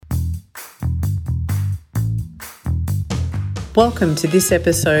Welcome to this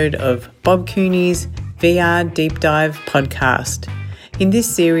episode of Bob Cooney's VR Deep Dive podcast. In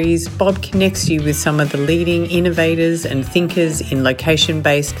this series, Bob connects you with some of the leading innovators and thinkers in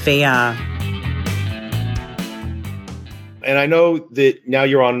location-based VR. And I know that now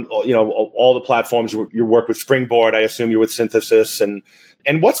you're on, all the platforms. You work with Springboard. I assume you're with Synthesis. And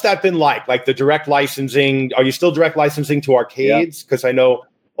what's that been like? Like the direct licensing? Are you still direct licensing to arcades? Because I know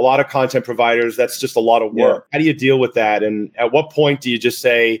a lot of content providers, that's just a lot of work. How do you deal with that? And at what point do you just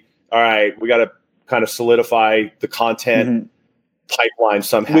say, all right, we got to kind of solidify the content pipeline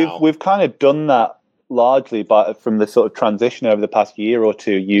somehow? We've kind of done that largely from the sort of transition over the past year or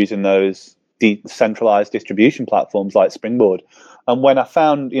two using those decentralized distribution platforms like Springboard. And when I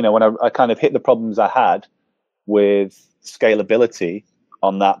found, when I kind of hit the problems I had with scalability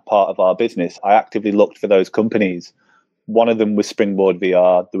on that part of our business, I actively looked for those companies. One of them was Springboard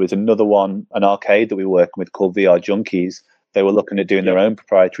VR. There was another one, an arcade that we were working with called VR Junkies. They were looking at doing their own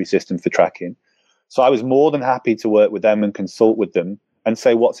proprietary system for tracking. So I was more than happy to work with them and consult with them and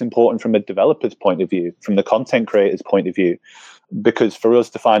say what's important from a developer's point of view, from the content creator's point of view. Because for us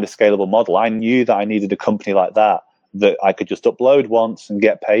to find a scalable model, I knew that I needed a company like that I could just upload once and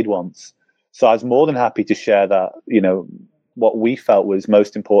get paid once. So I was more than happy to share that, what we felt was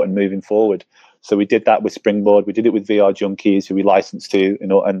most important moving forward. So we did that with Springboard. We did it with VR Junkies, who we licensed to,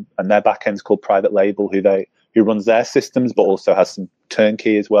 and their backend's called Private Label, who runs their systems, but also has some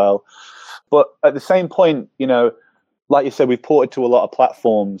turnkey as well. But at the same point, like you said, we've ported to a lot of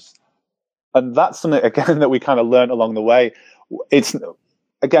platforms, and that's something again that we kind of learned along the way. It's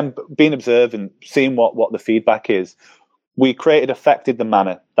again being observant, seeing what the feedback is. We created Affected the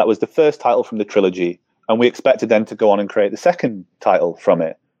Manor. That was the first title from the trilogy, and we expected then to go on and create the second title from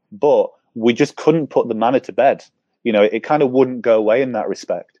it, but we just couldn't put the manor to bed. It kind of wouldn't go away in that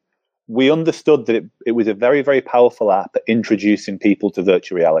respect. We understood that it was a very, very powerful app at introducing people to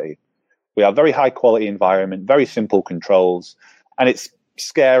virtual reality. We have very high quality environment, very simple controls, and it's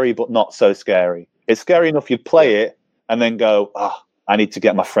scary, but not so scary. It's scary enough you'd play it and then go, I need to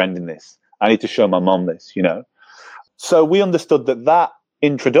get my friend in this. I need to show my mom this, So we understood that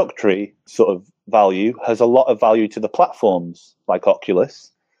introductory sort of value has a lot of value to the platforms like Oculus,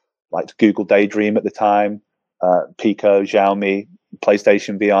 like Google Daydream at the time, Pico, Xiaomi,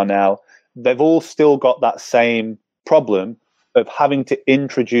 PlayStation VR now. They've all still got that same problem of having to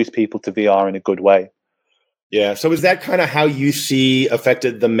introduce people to VR in a good way. Yeah. So is that kind of how you see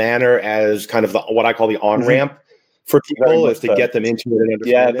Affected the Manor as kind of what I call the on-ramp for people, is to get them into it and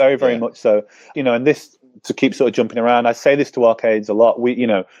understand it? Yeah, very much so. And this, to keep sort of jumping around, I say this to arcades a lot.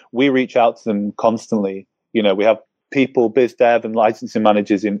 We reach out to them constantly. We have people, biz dev and licensing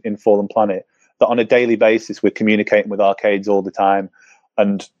managers in Fallen Planet that on a daily basis we're communicating with arcades all the time.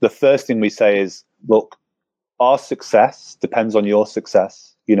 And the first thing we say is, look, our success depends on your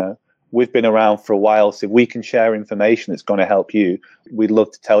success. We've been around for a while, so if we can share information that's going to help you, we'd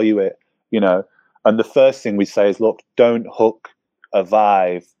love to tell you it. And the first thing we say is, look, don't hook a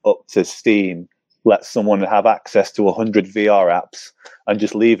Vive up to Steam. Let someone have access to 100 VR apps and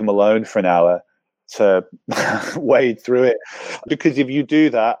just leave them alone for an hour to wade through it. Because if you do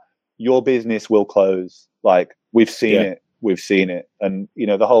that, your business will close. Like we've seen it. And,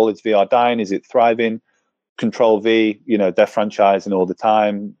 the whole is VR dying. Is it thriving? Control V, they're franchising all the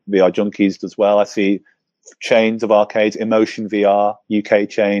time. VR Junkies as well. I see chains of arcades, Emotion VR, UK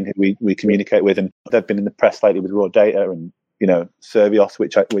chain, who we communicate with, and they've been in the press lately with Raw Data and, Servios,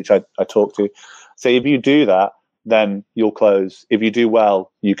 which I talk to. So if you do that, then you'll close. If you do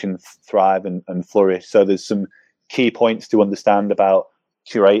well, you can thrive and flourish. So there's some key points to understand about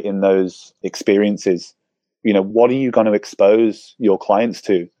curating those experiences. What are you going to expose your clients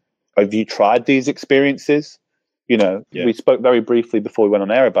to? Have you tried these experiences? We spoke very briefly before we went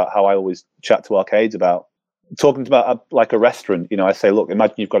on air about how I always chat to arcades about talking about like a restaurant. I say, look,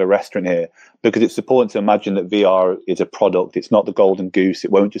 imagine you've got a restaurant here, because it's important to imagine that VR is a product. It's not the golden goose.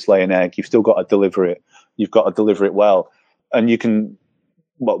 It won't just lay an egg. You've still got to deliver it. You've got to deliver it well. And you can,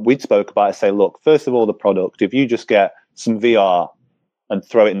 what we spoke about is say, look, first of all, the product, if you just get some VR and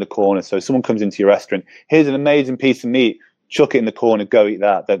throw it in the corner. So someone comes into your restaurant, here's an amazing piece of meat, chuck it in the corner, go eat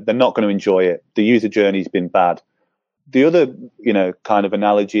that. They're not going to enjoy it. The user journey's been bad. The other, kind of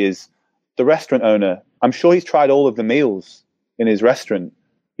analogy is the restaurant owner. I'm sure he's tried all of the meals in his restaurant.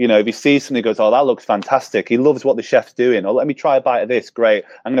 If he sees something, he goes, oh, that looks fantastic. He loves what the chef's doing. Oh, let me try a bite of this. Great.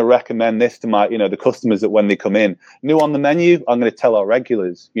 I'm going to recommend this to my, the customers that when they come in. New on the menu, I'm going to tell our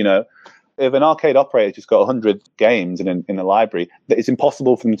regulars, If an arcade operator just got 100 games in a library, it's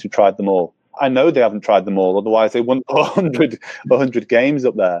impossible for them to try them all. I know they haven't tried them all. Otherwise, they wouldn't put 100 games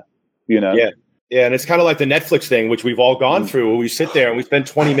up there, Yeah. Yeah, and it's kind of like the Netflix thing, which we've all gone through, where we sit there and we spend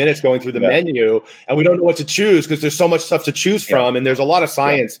 20 minutes going through the menu and we don't know what to choose because there's so much stuff to choose from. And there's a lot of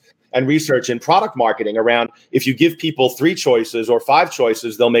science and research in product marketing around if you give people 3 choices or 5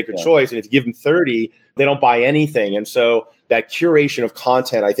 choices, they'll make a choice. And if you give them 30, they don't buy anything. And so that curation of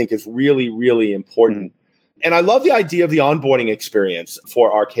content, I think, is really, really important. And I love the idea of the onboarding experience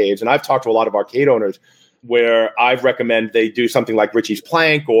for arcades. And I've talked to a lot of arcade owners where I've recommended they do something like Richie's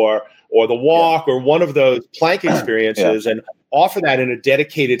Plank or the Walk or one of those plank experiences and offer that in a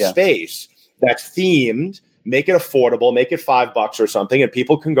dedicated space that's themed, make it affordable, make it $5 or something, and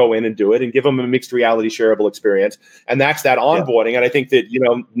people can go in and do it and give them a mixed reality shareable experience. And that's that onboarding. And I think that,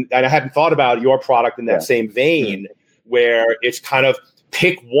 and I hadn't thought about your product in that same vein where it's kind of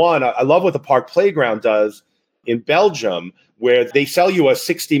pick one. I love what the Park Playground does in Belgium, where they sell you a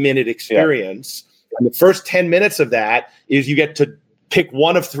 60-minute experience. And the first 10 minutes of that is you get to pick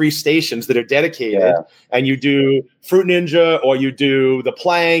one of 3 stations that are dedicated and you do Fruit Ninja or you do the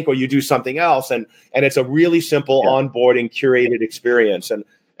plank or you do something else. And it's a really simple onboarding curated experience. And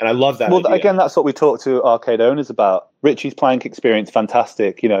I love that. Well, idea. Again, that's what we talk to arcade owners about. Richie's Plank experience,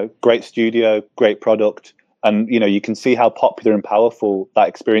 fantastic, great studio, great product. And, you can see how popular and powerful that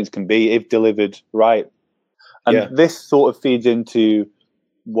experience can be if delivered right. And this sort of feeds into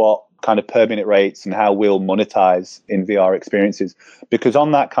what kind of per minute rates and how we'll monetize in VR experiences, because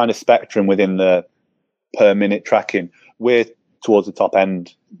on that kind of spectrum within the per minute tracking, we're towards the top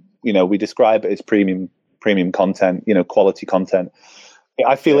end. We describe it as premium content, quality content.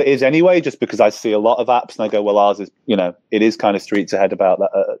 I feel it is anyway, just because I see a lot of apps and I go, well, ours is, it is kind of streets ahead of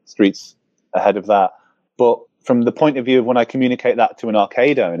that. But from the point of view of when I communicate that to an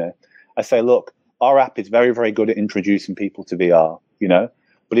arcade owner, I say, look, our app is very, very good at introducing people to VR,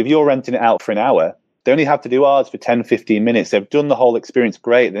 But if you're renting it out for an hour, they only have to do ours for 10, 15 minutes. They've done the whole experience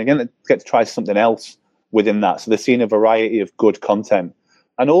great. They're going to get to try something else within that. So they're seeing a variety of good content.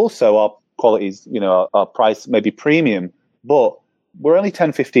 And also our qualities, our price may be premium, but we're only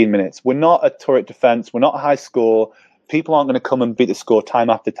 10, 15 minutes. We're not a turret defense. We're not a high score. People aren't going to come and beat the score time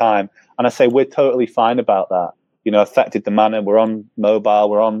after time. And I say we're totally fine about that. Affected the manner. We're on mobile.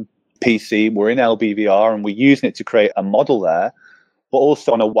 We're on PC. We're in LBVR, and we're using it to create a model there. But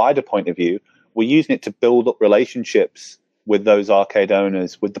also on a wider point of view, we're using it to build up relationships with those arcade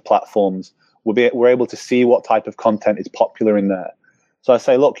owners, with the platforms. We're able to see what type of content is popular in there. So I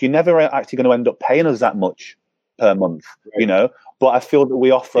say, look, you're never actually going to end up paying us that much per month, but I feel that we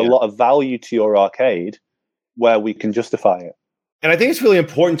offer a lot of value to your arcade where we can justify it. And I think it's really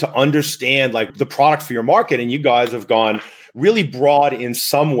important to understand like the product for your market. And you guys have gone really broad in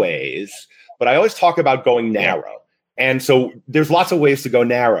some ways, but I always talk about going narrow. And so there's lots of ways to go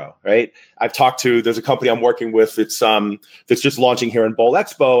narrow, right? There's a company I'm working with that's just launching here in Bowl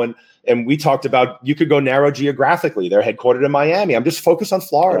Expo. And we talked about you could go narrow geographically. They're headquartered in Miami. I'm just focused on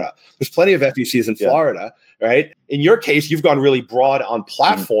Florida. There's plenty of FECs in Florida, right? In your case, you've gone really broad on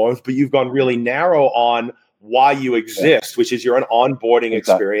platforms, but you've gone really narrow on why you exist, which is you're an onboarding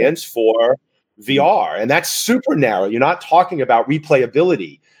experience for VR. And that's super narrow. You're not talking about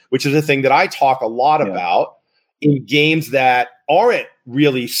replayability, which is a thing that I talk a lot about in games that aren't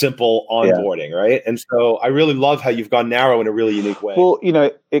really simple onboarding, right? And so I really love how you've gone narrow in a really unique way. Well,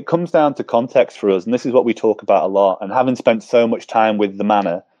 it comes down to context for us, and this is what we talk about a lot. And having spent so much time with the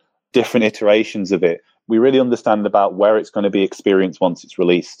Manor, different iterations of it, we really understand about where it's going to be experienced once it's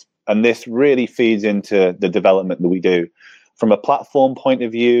released. And this really feeds into the development that we do. From a platform point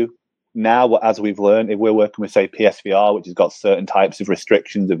of view, now, as we've learned, if we're working with, say, PSVR, which has got certain types of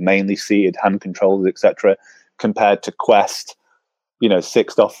restrictions of mainly seated hand controllers, etc., compared to Quest,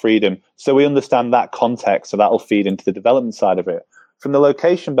 6th freedom. So we understand that context, so that'll feed into the development side of it. From the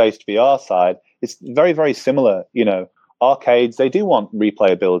location-based VR side, it's very, very similar. Arcades, they do want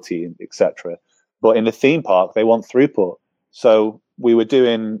replayability, etc. But in the theme park, they want throughput. So we were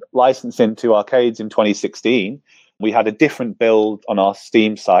doing licensing to arcades in 2016. We had a different build on our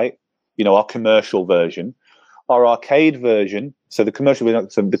Steam site, our commercial version. Our arcade version, so the commercial version,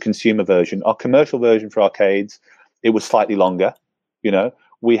 so the consumer version, our commercial version for arcades, it was slightly longer.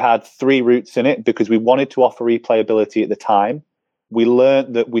 We had 3 routes in it because we wanted to offer replayability at the time. We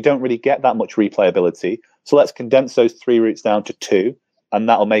learned that we don't really get that much replayability. So let's condense those 3 routes down to 2, and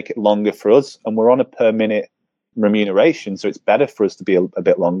that'll make it longer for us. And we're on a per minute remuneration, so it's better for us to be a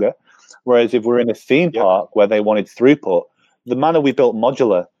bit longer. Whereas if we're in a theme park where they wanted throughput, the manner we built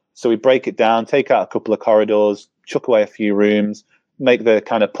modular. So we break it down, take out a couple of corridors, chuck away a few rooms, make the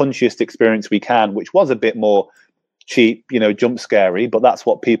kind of punchiest experience we can, which was a bit more cheap, jump scary, but that's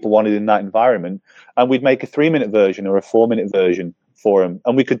what people wanted in that environment. And we'd make a 3-minute version or a 4-minute version for them.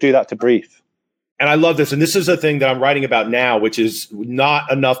 And we could do that to brief. And I love this. And this is a thing that I'm writing about now, which is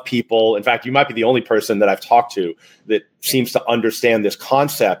not enough people. In fact, you might be the only person that I've talked to that seems to understand this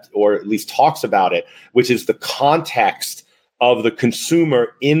concept, or at least talks about it, which is the context of the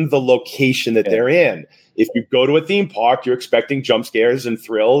consumer in the location that they're in. If you go to a theme park, you're expecting jump scares and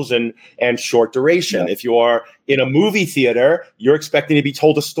thrills and short duration. If you're in a movie theater, you're expecting to be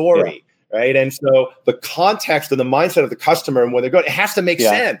told a story, right? And so the context and the mindset of the customer and where they're going, it has to make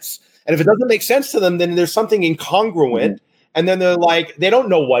sense. And if it doesn't make sense to them, then there's something incongruent. And then they're like, they don't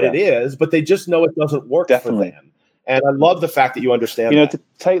know what it is, but they just know it doesn't work for them. And I love the fact that you understand that. To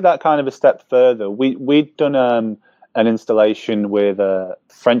take that kind of a step further, we'd done an installation with a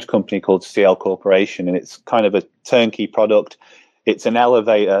French company called CL Corporation, and it's kind of a turnkey product. It's an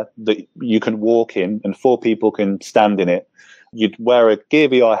elevator that you can walk in and 4 people can stand in it. You'd wear a Gear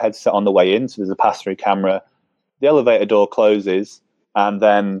VR headset on the way in, so there's a pass-through camera. The elevator door closes, and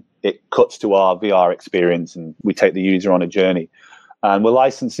then it cuts to our VR experience, and we take the user on a journey. And we're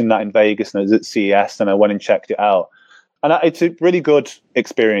licensing that in Vegas, and it was at CES, and I went and checked it out. And it's a really good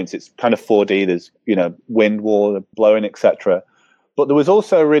experience. It's kind of 4D. There's, wind, water, blowing, etc. But there was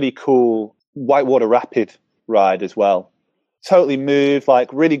also a really cool whitewater rapid ride as well. Totally moved,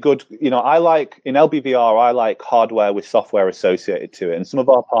 like really good. I like, in LBVR, I like hardware with software associated to it. And some of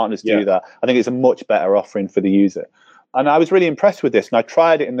our partners do that. I think it's a much better offering for the user. And I was really impressed with this, and I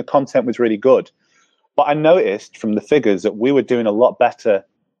tried it, and the content was really good. But I noticed from the figures that we were doing a lot better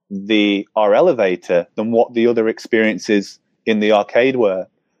our elevator than what the other experiences in the arcade were.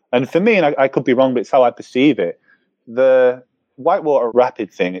 And for me, and I could be wrong, but it's how I perceive it, the whitewater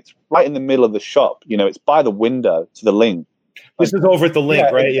rapid thing, it's right in the middle of the shop. It's by the window to the Link. This is over at the Link,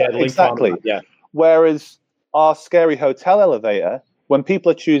 right? Yeah, the Link exactly. Yeah. Whereas our scary hotel elevator, when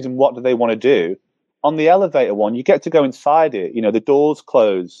people are choosing what do they want to do, on the elevator one, you get to go inside it. The doors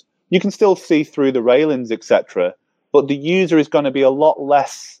close. You can still see through the railings, etc. But the user is going to be a lot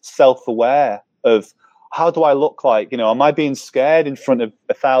less self-aware of, how do I look like? Am I being scared in front of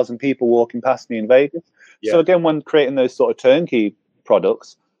 1,000 people walking past me in Vegas? So again, when creating those sort of turnkey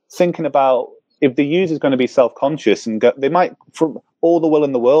products, thinking about if the user is going to be self-conscious and they might, from all the will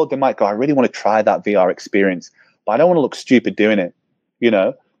in the world, they might go, I really want to try that VR experience, but I don't want to look stupid doing it.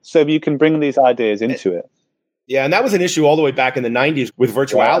 So if you can bring these ideas into it. Yeah, and that was an issue all the way back in the 90s with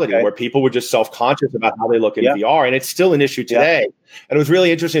virtuality, where people were just self-conscious about how they look in VR, and it's still an issue today. And it was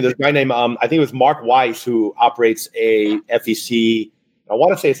really interesting. There's a guy named, I think it was Mark Weiss, who operates a FEC. I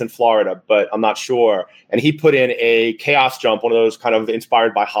want to say it's in Florida, but I'm not sure. And he put in a Chaos Jump, one of those kind of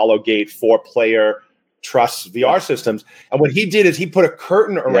inspired by HoloGate 4-player truss VR systems. And what he did is he put a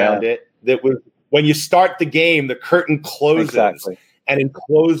curtain around it that was, when you start the game, the curtain closes. And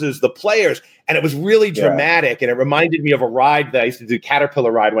encloses the players. And it was really dramatic. And it reminded me of a ride that I used to do,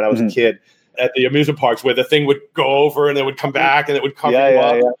 Caterpillar ride, when I was a kid at the amusement parks, where the thing would go over and it would come back and it would cover you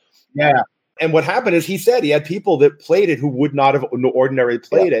up. And what happened is, he said he had people that played it who would not have ordinarily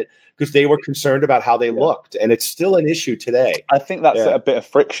played it because they were concerned about how they looked. And it's still an issue today. I think that's a bit of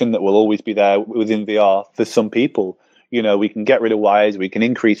friction that will always be there within VR for some people. We can get rid of wires, we can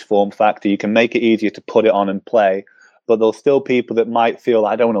increase form factor, you can make it easier to put it on and play. But there'll still people that might feel,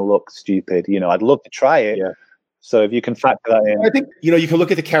 I don't want to look stupid. I'd love to try it. So if you can factor that in. I think, you can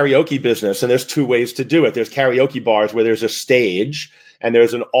look at the karaoke business, and there's 2 ways to do it. There's karaoke bars where there's a stage and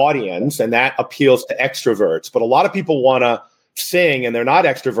there's an audience, and that appeals to extroverts. But a lot of people want to sing and they're not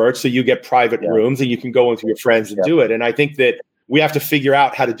extroverts. So you get private rooms and you can go with your friends and do it. And I think that we have to figure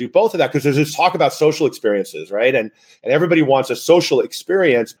out how to do both of that, because there's this talk about social experiences, right? And everybody wants a social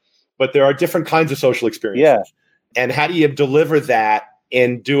experience, but there are different kinds of social experiences. And how do you deliver that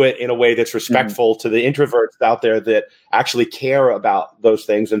and do it in a way that's respectful to the introverts out there that actually care about those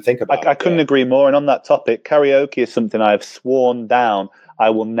things and think about it? I couldn't agree more. And on that topic, karaoke is something I've sworn down I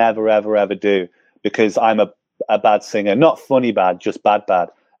will never, ever, ever do, because I'm a bad singer. Not funny bad, just bad.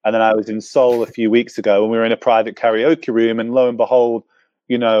 And then I was in Seoul a few weeks ago, and we were in a private karaoke room, and lo and behold,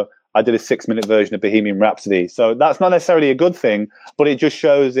 I did a 6-minute version of Bohemian Rhapsody. So that's not necessarily a good thing, but it just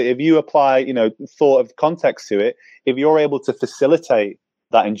shows that if you apply, thought of context to it, if you're able to facilitate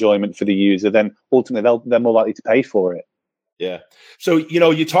that enjoyment for the user, then ultimately they're more likely to pay for it. Yeah. So,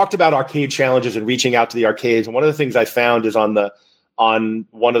 you talked about arcade challenges and reaching out to the arcades. And one of the things I found is on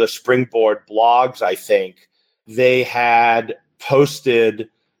one of the Springboard blogs, I think, they had posted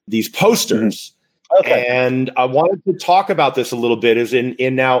these posters. And I wanted to talk about this a little bit, is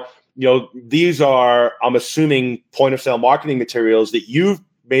in now, these are, I'm assuming, point of sale marketing materials that you've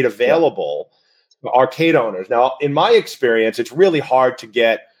made available to arcade owners. Now, in my experience, it's really hard to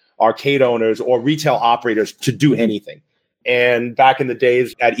get arcade owners or retail operators to do anything. And back in the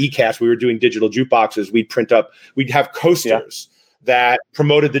days at ECAS, we were doing digital jukeboxes. We'd have coasters that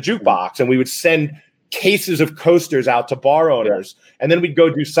promoted the jukebox, and we would send cases of coasters out to bar owners. And then we'd go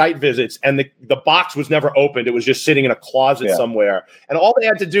do site visits, and the box was never opened. It was just sitting in a closet somewhere. And all they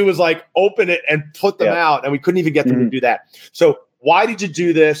had to do was like open it and put them out. And we couldn't even get them to do that. So why did you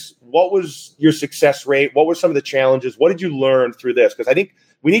do this? What was your success rate? What were some of the challenges? What did you learn through this? Because I think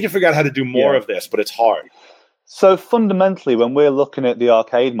we need to figure out how to do more of this, but it's hard. So fundamentally, when we're looking at the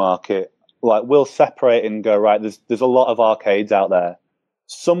arcade market, like we'll separate and go, right, there's a lot of arcades out there.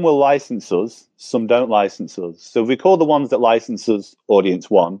 Some will license us, some don't license us. So if we call the ones that license us audience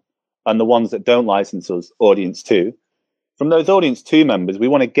 1 and the ones that don't license us audience 2, from those audience 2 members, we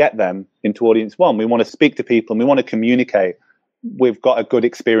want to get them into audience 1. We want to speak to people and we want to communicate. We've got a good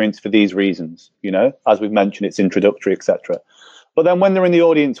experience for these reasons, as we've mentioned, it's introductory, etc. But then when they're in the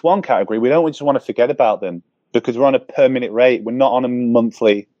audience 1 category, we don't just want to forget about them because we're on a per minute rate. We're not on a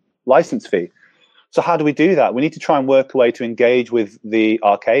monthly license fee. So how do we do that? We need to try and work a way to engage with the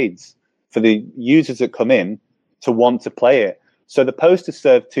arcades for the users that come in to want to play it. So the poster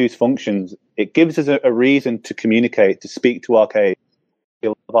serve two functions. It gives us a reason to communicate, to speak to arcades.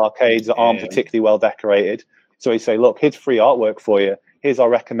 Arcades that aren't particularly well decorated. So we say, look, here's free artwork for you. Here's our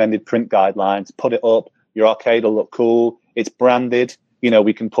recommended print guidelines. Put it up. Your arcade will look cool. It's branded.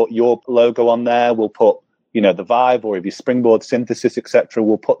 We can put your logo on there. We'll put, the Vive, or if you Springboard Synthesis, etc.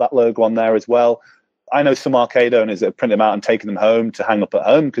 We'll put that logo on there as well. I know some arcade owners that have printed them out and taken them home to hang up at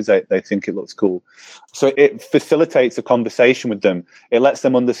home because they think it looks cool. So it facilitates a conversation with them. It lets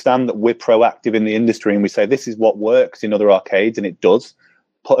them understand that we're proactive in the industry and we say, this is what works in other arcades, and it does.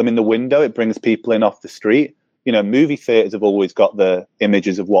 Put them in the window. It brings people in off the street. Movie theaters have always got the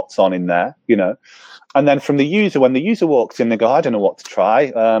images of what's on in there, And then from the user, when the user walks in, they go, I don't know what to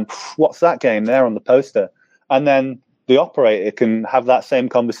try. What's that game there on the poster? And then the operator can have that same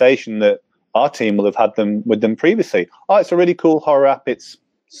conversation that our team will have had with them previously. Oh, it's a really cool horror app. It's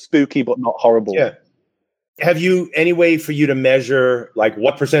spooky, but not horrible. Yeah. Have you any way for you to measure like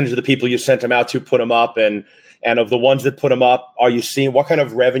what percentage of the people you sent them out to put them up, and of the ones that put them up, are you seeing what kind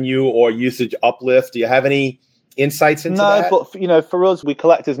of revenue or usage uplift? Do you have any insights into that? No, but for us, we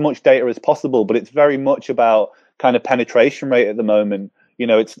collect as much data as possible, but it's very much about kind of penetration rate at the moment.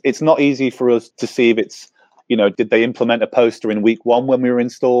 It's not easy for us to see if it's, did they implement a poster in week 1 when we were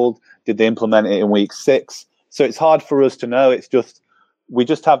installed? Did they implement it in week 6? So it's hard for us to know. It's just, we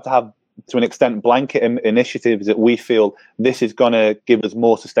just have to have, to an extent, blanket initiatives that we feel this is going to give us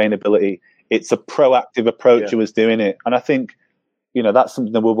more sustainability. It's a proactive approach to us doing it. And I think, that's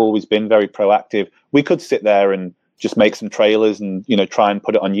something that we've always been very proactive. We could sit there and just make some trailers and, try and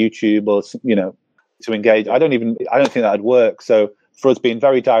put it on YouTube or, to engage. I don't think that'd work. So for us being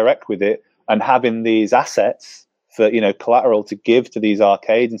very direct with it and having these assets for, collateral to give to these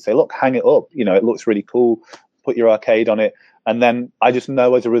arcades and say, look, hang it up. It looks really cool. Put your arcade on it. And then I just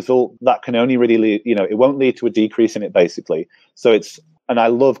know as a result, that can only really lead, it won't lead to a decrease in it, basically. So and I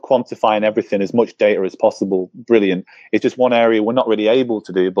love quantifying everything, as much data as possible. Brilliant. It's just one area we're not really able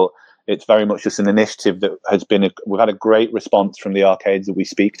to do, but it's very much just an initiative that has been, we've had a great response from the arcades that we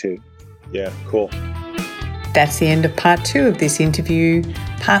speak to. Yeah, cool. That's the end of part 2 of this interview.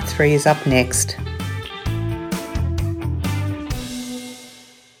 Part 3 is up next.